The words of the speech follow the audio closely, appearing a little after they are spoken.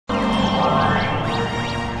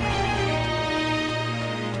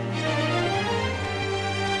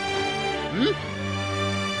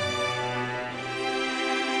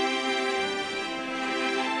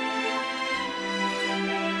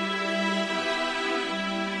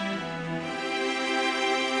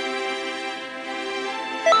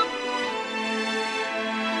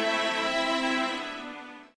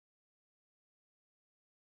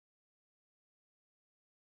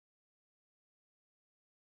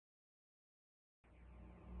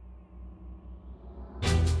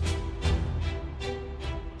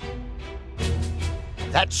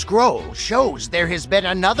That scroll shows there has been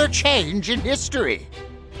another change in history.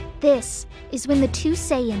 This is when the two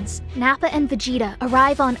Saiyans, Nappa and Vegeta,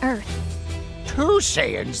 arrive on Earth. Two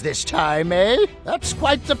Saiyans this time, eh? That's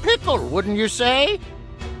quite the pickle, wouldn't you say?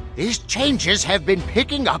 These changes have been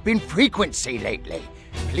picking up in frequency lately.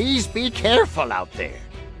 Please be careful out there.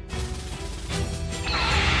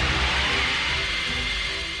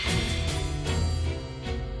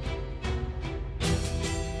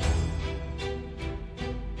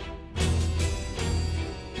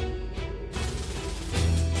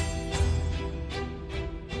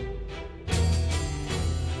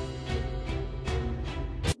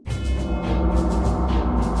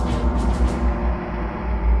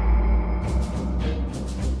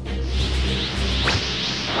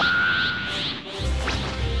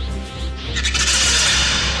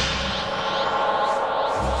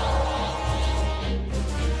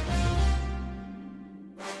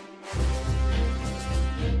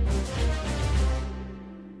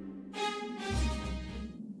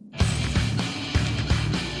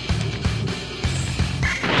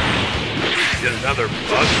 Did another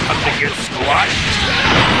bug come to get squashed?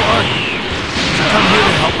 What? You come here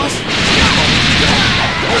to help us?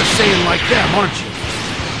 You're a Saiyan like them, aren't you?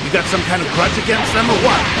 You got some kind of grudge against them or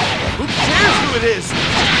what? Who cares who it is?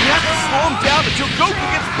 We have to slow him down until Goku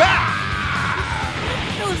gets back!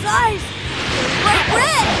 Those eyes! Bright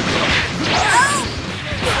red! Oh!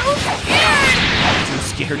 So scared! Too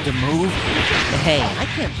scared to move? Hey, I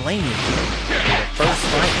can't blame you. For the first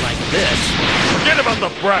fight like this. Forget about the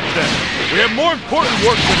brat then! We have more important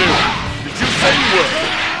work to do! Did you say you would?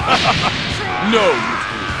 No, you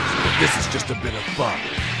fools. This is just a bit of fun.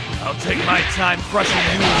 I'll take my time crushing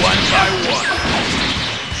you one by one.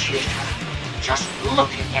 Just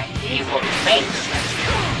looking at evil face.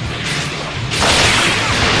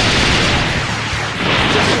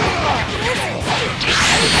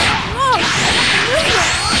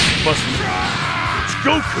 Must be. It's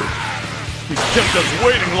Goku! He's kept us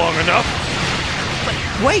waiting long enough! But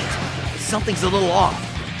wait! Something's a little off.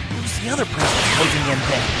 Who's the other presence posing in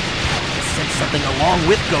there? I sense something along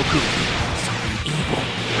with Goku. Something evil.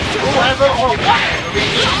 Whoever or whatever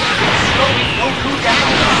it is, slowing Goku down.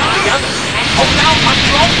 The others can't hold out much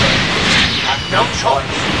longer. You have no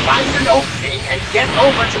choice. Find an opening and get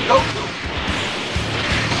over to Goku.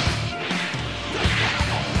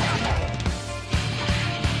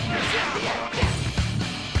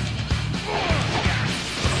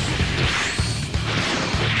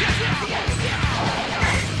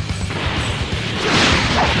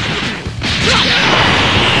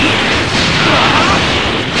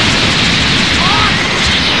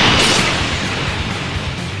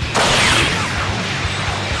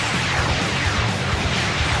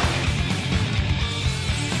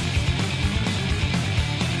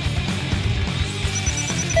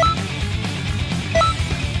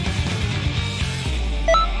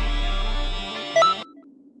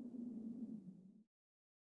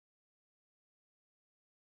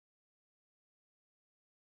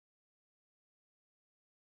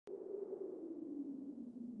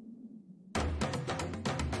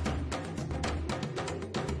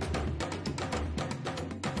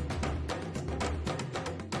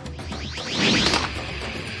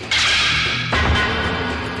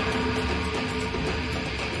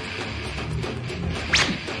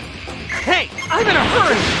 Hey! I'm in a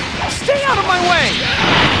hurry! Stay out of my way!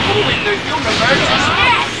 Who in the universe is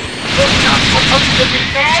that? You're not supposed to be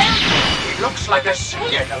there? He looks like a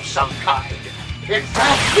Saiyan of some kind. In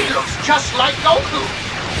fact, he looks just like Goku.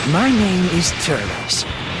 My name is Turles.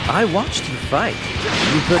 I watched you fight.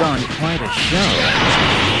 You put on quite a show.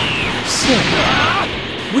 So,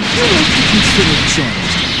 would you like to consider joining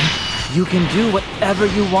me? You can do whatever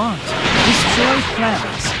you want. Destroy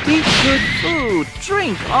planets, eat good food,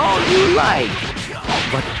 drink all you like.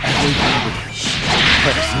 Whatever you wish.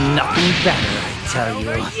 But it's nothing better, I tell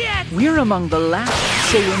you. We're among the last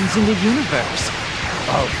Saiyans in the universe.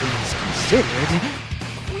 All things considered,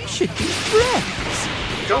 we should be friends.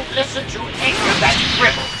 Don't listen to any of that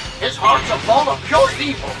dribble. His heart's a ball of pure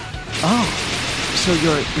evil. Oh, so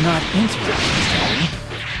you're not interested, eh?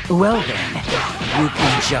 Well then, you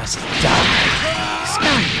can just die.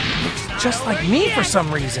 Sky looks just like me for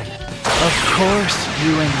some reason. Of course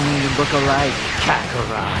you and me look alike,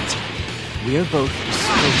 Kakarot. We're both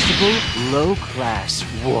disposable, low-class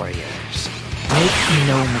warriors. Make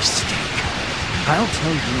no mistake. I'll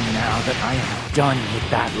tell you now that I am done with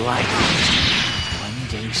that life. One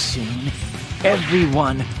day soon,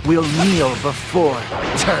 everyone will kneel before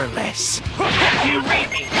Turles. You read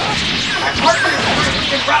me. My partner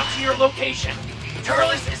is en route to your location.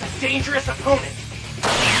 Turles is a dangerous opponent.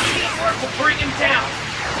 or it will bring him down.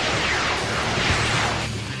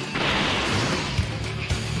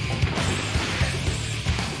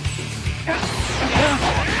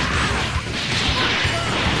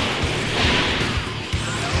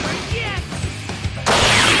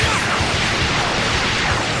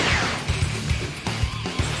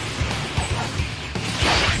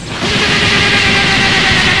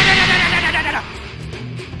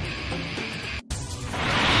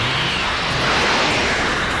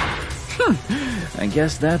 I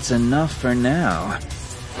guess that's enough for now.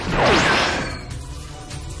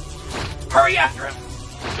 Hurry after him!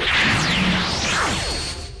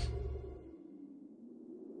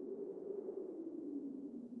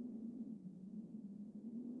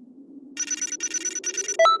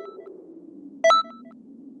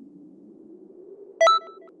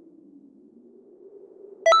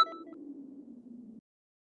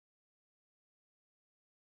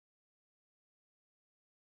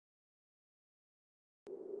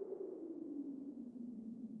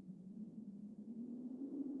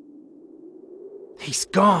 He's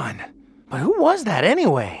gone. But who was that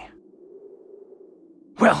anyway?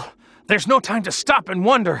 Well, there's no time to stop and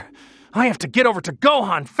wonder. I have to get over to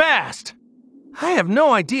Gohan fast. I have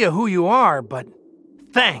no idea who you are, but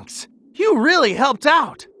thanks. You really helped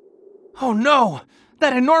out. Oh no,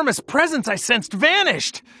 that enormous presence I sensed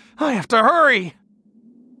vanished. I have to hurry.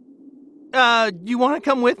 You want to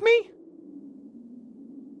come with me?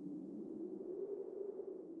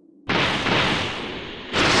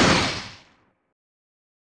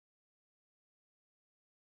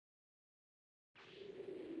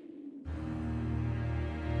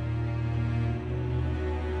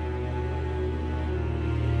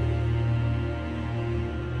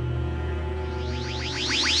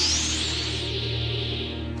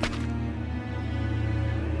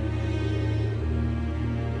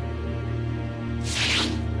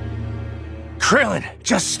 Krillin,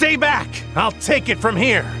 just stay back! I'll take it from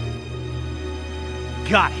here!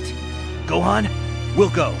 Got it. Gohan, we'll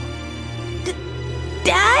go.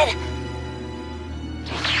 Dad?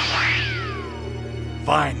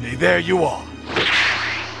 Finally, there you are.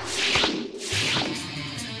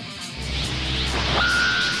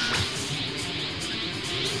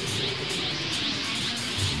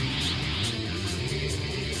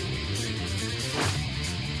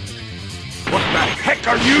 What the heck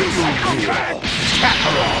are you doing here?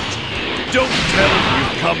 Kakarot! Don't tell me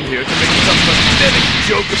you've come here to make some pathetic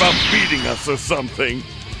joke about beating us or something.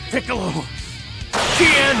 Piccolo!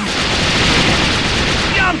 Tien!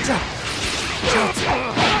 Yamcha! Delta!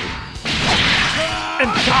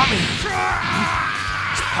 And Kami!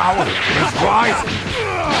 His power is rising!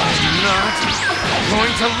 I'm not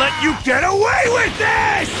going to let you get away with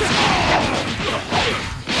this!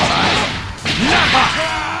 Nappa!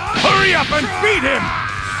 Hurry up and beat him!